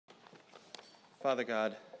Father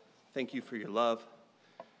God, thank you for your love.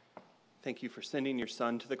 Thank you for sending your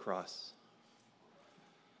Son to the cross.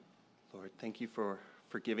 Lord, thank you for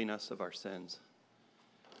forgiving us of our sins.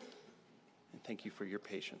 And thank you for your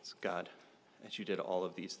patience, God, as you did all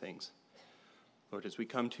of these things. Lord, as we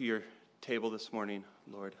come to your table this morning,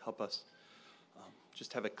 Lord, help us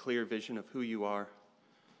just have a clear vision of who you are.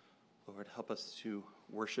 Lord, help us to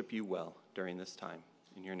worship you well during this time.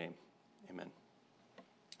 In your name, amen.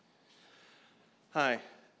 Hi,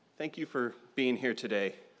 thank you for being here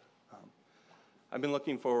today. I've been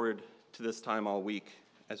looking forward to this time all week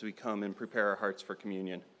as we come and prepare our hearts for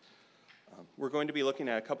communion. We're going to be looking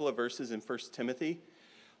at a couple of verses in 1 Timothy.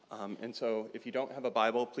 And so if you don't have a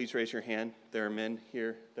Bible, please raise your hand. There are men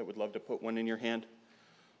here that would love to put one in your hand.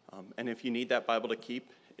 And if you need that Bible to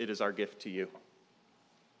keep, it is our gift to you.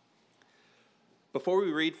 Before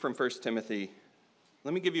we read from 1 Timothy,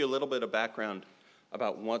 let me give you a little bit of background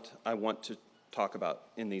about what I want to talk about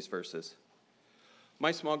in these verses.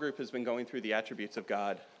 My small group has been going through the attributes of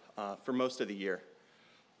God for most of the year.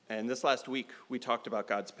 And this last week, we talked about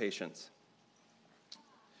God's patience.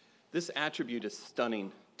 This attribute is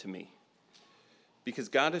stunning to me because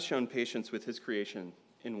God has shown patience with his creation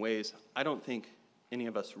in ways I don't think any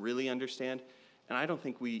of us really understand, and I don't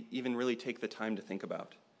think we even really take the time to think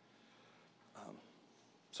about.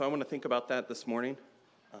 So I want to think about that this morning.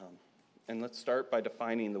 And let's start by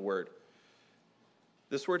defining the word.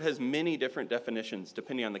 This word has many different definitions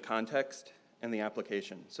depending on the context and the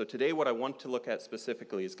application. So today what I want to look at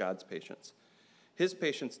specifically is God's patience. His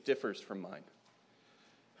patience differs from mine.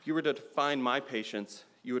 If you were to define my patience,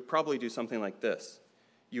 you would probably do something like this.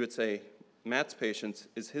 You would say, Matt's patience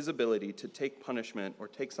is his ability to take punishment or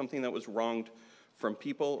take something that was wronged from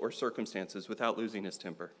people or circumstances without losing his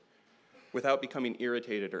temper, without becoming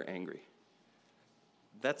irritated or angry.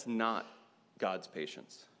 That's not God's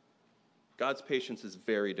patience. God's patience is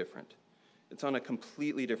very different. It's on a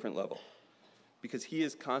completely different level because he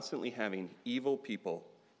is constantly having evil people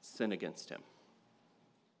sin against him.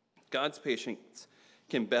 God's patience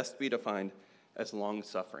can best be defined as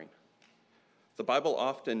long-suffering. The Bible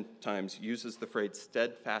oftentimes uses the phrase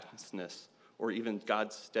steadfastness or even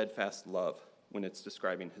God's steadfast love when it's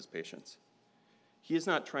describing his patience. He is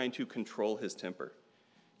not trying to control his temper.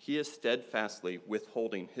 He is steadfastly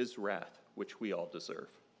withholding his wrath, which we all deserve.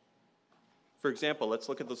 For example, let's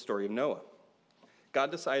look at the story of Noah.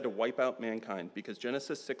 God decided to wipe out mankind because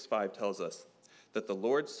Genesis 6:5 tells us that the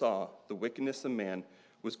Lord saw the wickedness of man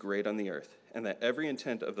was great on the earth, and that every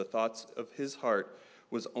intent of the thoughts of his heart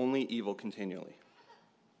was only evil continually.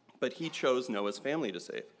 But he chose Noah's family to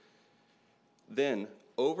save. Then,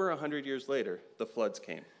 over 100 years later, the floods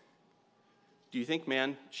came. Do you think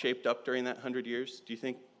man shaped up during that 100 years? Do you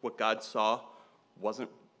think what God saw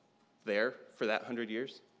wasn't there for that 100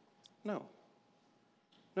 years? No.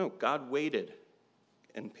 No, God waited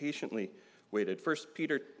and patiently waited. 1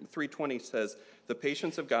 Peter 3:20 says, the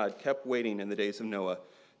patience of God kept waiting in the days of Noah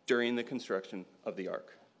during the construction of the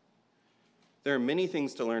ark. There are many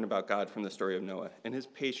things to learn about God from the story of Noah, and his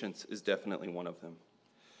patience is definitely one of them.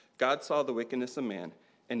 God saw the wickedness of man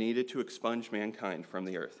and needed to expunge mankind from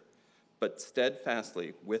the earth, but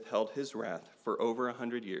steadfastly withheld his wrath for over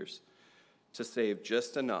 100 years to save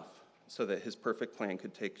just enough so that his perfect plan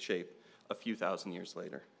could take shape a few thousand years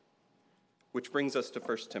later. Which brings us to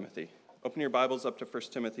 1 Timothy. Open your Bibles up to 1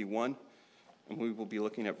 Timothy 1, and we will be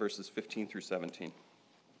looking at verses 15 through 17.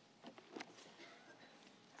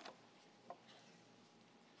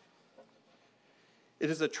 It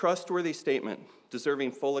is a trustworthy statement,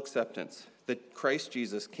 deserving full acceptance, that Christ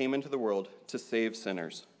Jesus came into the world to save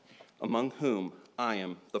sinners, among whom I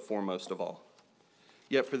am the foremost of all.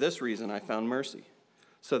 Yet for this reason I found mercy,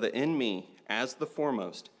 so that in me, as the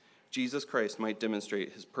foremost, Jesus Christ might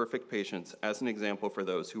demonstrate his perfect patience as an example for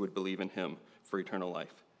those who would believe in him for eternal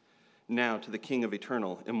life. Now to the King of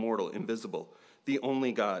eternal, immortal, invisible, the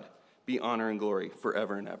only God, be honor and glory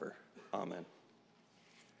forever and ever. Amen.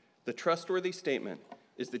 The trustworthy statement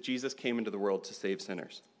is that Jesus came into the world to save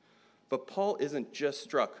sinners. But Paul isn't just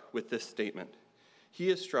struck with this statement. He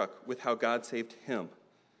is struck with how God saved him.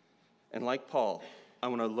 And like Paul, I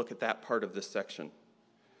want to look at that part of this section.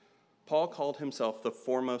 Paul called himself the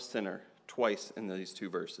foremost sinner twice in these two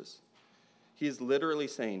verses. He is literally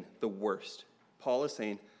saying the worst. Paul is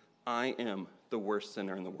saying, I am the worst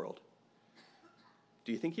sinner in the world.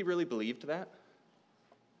 Do you think he really believed that?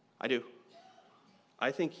 I do.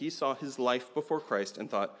 I think he saw his life before Christ and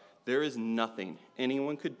thought, there is nothing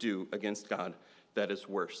anyone could do against God that is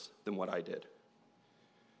worse than what I did.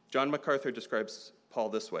 John MacArthur describes Paul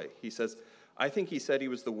this way. He says, I think he said he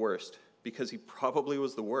was the worst because he probably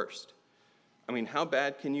was the worst. I mean, how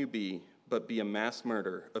bad can you be but be a mass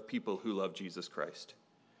murderer of people who love Jesus Christ.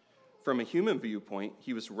 From a human viewpoint,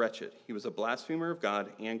 he was wretched. He was a blasphemer of God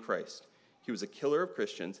and Christ. He was a killer of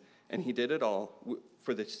Christians, and he did it all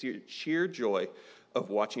for the sheer joy of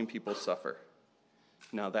watching people suffer.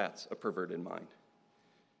 Now that's a perverted mind.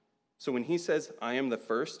 So when he says, I am the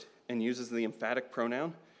first, and uses the emphatic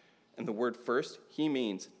pronoun and the word first, he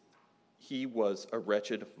means he was a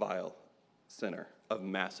wretched, vile sinner of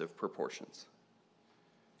massive proportions.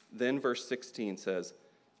 Then verse 16 says,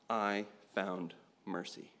 I found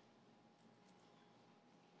mercy.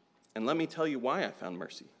 And let me tell you why I found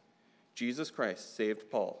mercy. Jesus Christ saved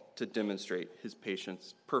Paul to demonstrate his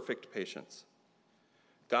patience, perfect patience.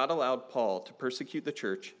 God allowed Paul to persecute the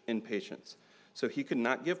church in patience, so he could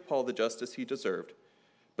not give Paul the justice he deserved,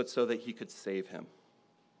 but so that he could save him.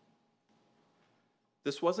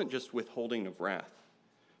 This wasn't just withholding of wrath,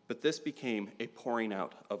 but this became a pouring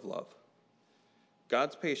out of love.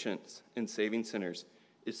 God's patience in saving sinners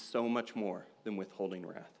is so much more than withholding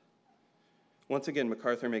wrath. Once again,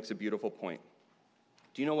 MacArthur makes a beautiful point.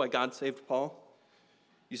 Do you know why God saved Paul?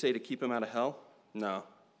 You say to keep him out of hell? No,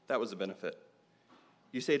 that was a benefit.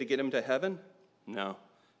 You say to get him to heaven? No,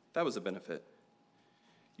 that was a benefit.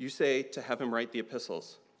 You say to have him write the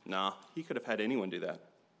epistles? No, he could have had anyone do that.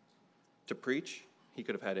 To preach? He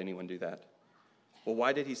could have had anyone do that. Well,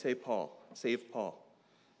 why did he save Paul?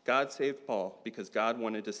 God saved Paul because God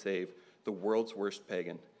wanted to save the world's worst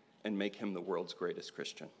pagan and make him the world's greatest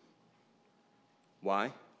Christian.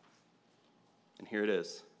 Why? And here it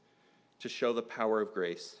is. To show the power of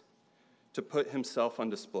grace, to put himself on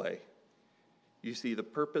display. You see, the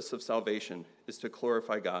purpose of salvation is to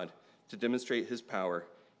glorify God, to demonstrate his power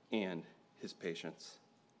and his patience.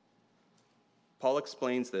 Paul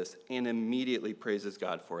explains this and immediately praises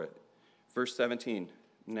God for it. Verse 17,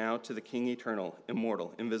 now to the King eternal,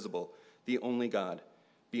 immortal, invisible, the only God,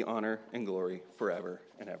 be honor and glory forever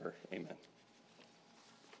and ever. Amen.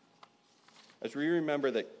 As we remember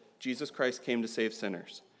that Jesus Christ came to save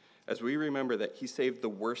sinners, as we remember that he saved the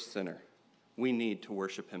worst sinner, we need to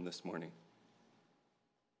worship him this morning.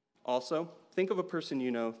 Also, think of a person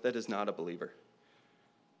you know that is not a believer.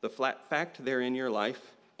 The fact they're in your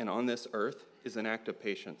life and on this earth is an act of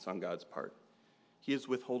patience on God's part. He is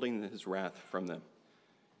withholding his wrath from them.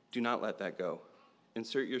 Do not let that go.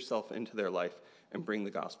 Insert yourself into their life and bring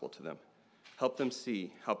the gospel to them. Help them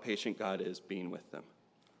see how patient God is being with them.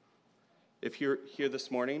 If you're here this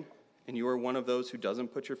morning and you are one of those who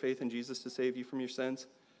doesn't put your faith in Jesus to save you from your sins,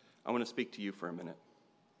 I want to speak to you for a minute.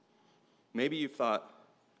 Maybe you've thought,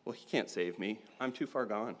 well, he can't save me. I'm too far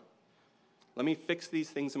gone. Let me fix these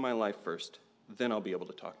things in my life first, then I'll be able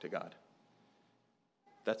to talk to God.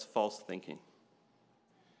 That's false thinking.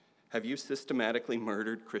 Have you systematically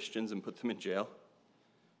murdered Christians and put them in jail?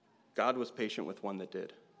 God was patient with one that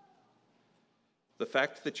did. The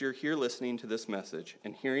fact that you're here listening to this message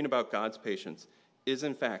and hearing about God's patience is,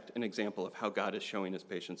 in fact, an example of how God is showing his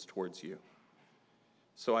patience towards you.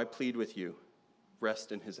 So I plead with you,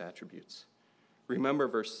 rest in his attributes. Remember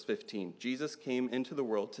verse 15. Jesus came into the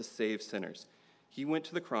world to save sinners. He went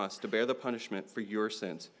to the cross to bear the punishment for your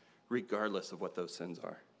sins, regardless of what those sins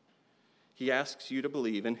are. He asks you to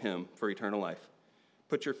believe in him for eternal life.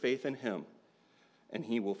 Put your faith in him, and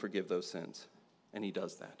he will forgive those sins. And he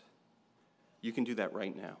does that. You can do that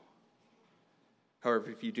right now.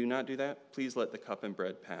 However, if you do not do that, please let the cup and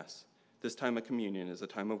bread pass. This time of communion is a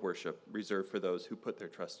time of worship reserved for those who put their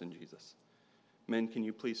trust in Jesus. Men, can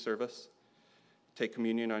you please serve us? Take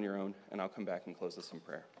communion on your own, and I'll come back and close us in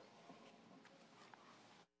prayer.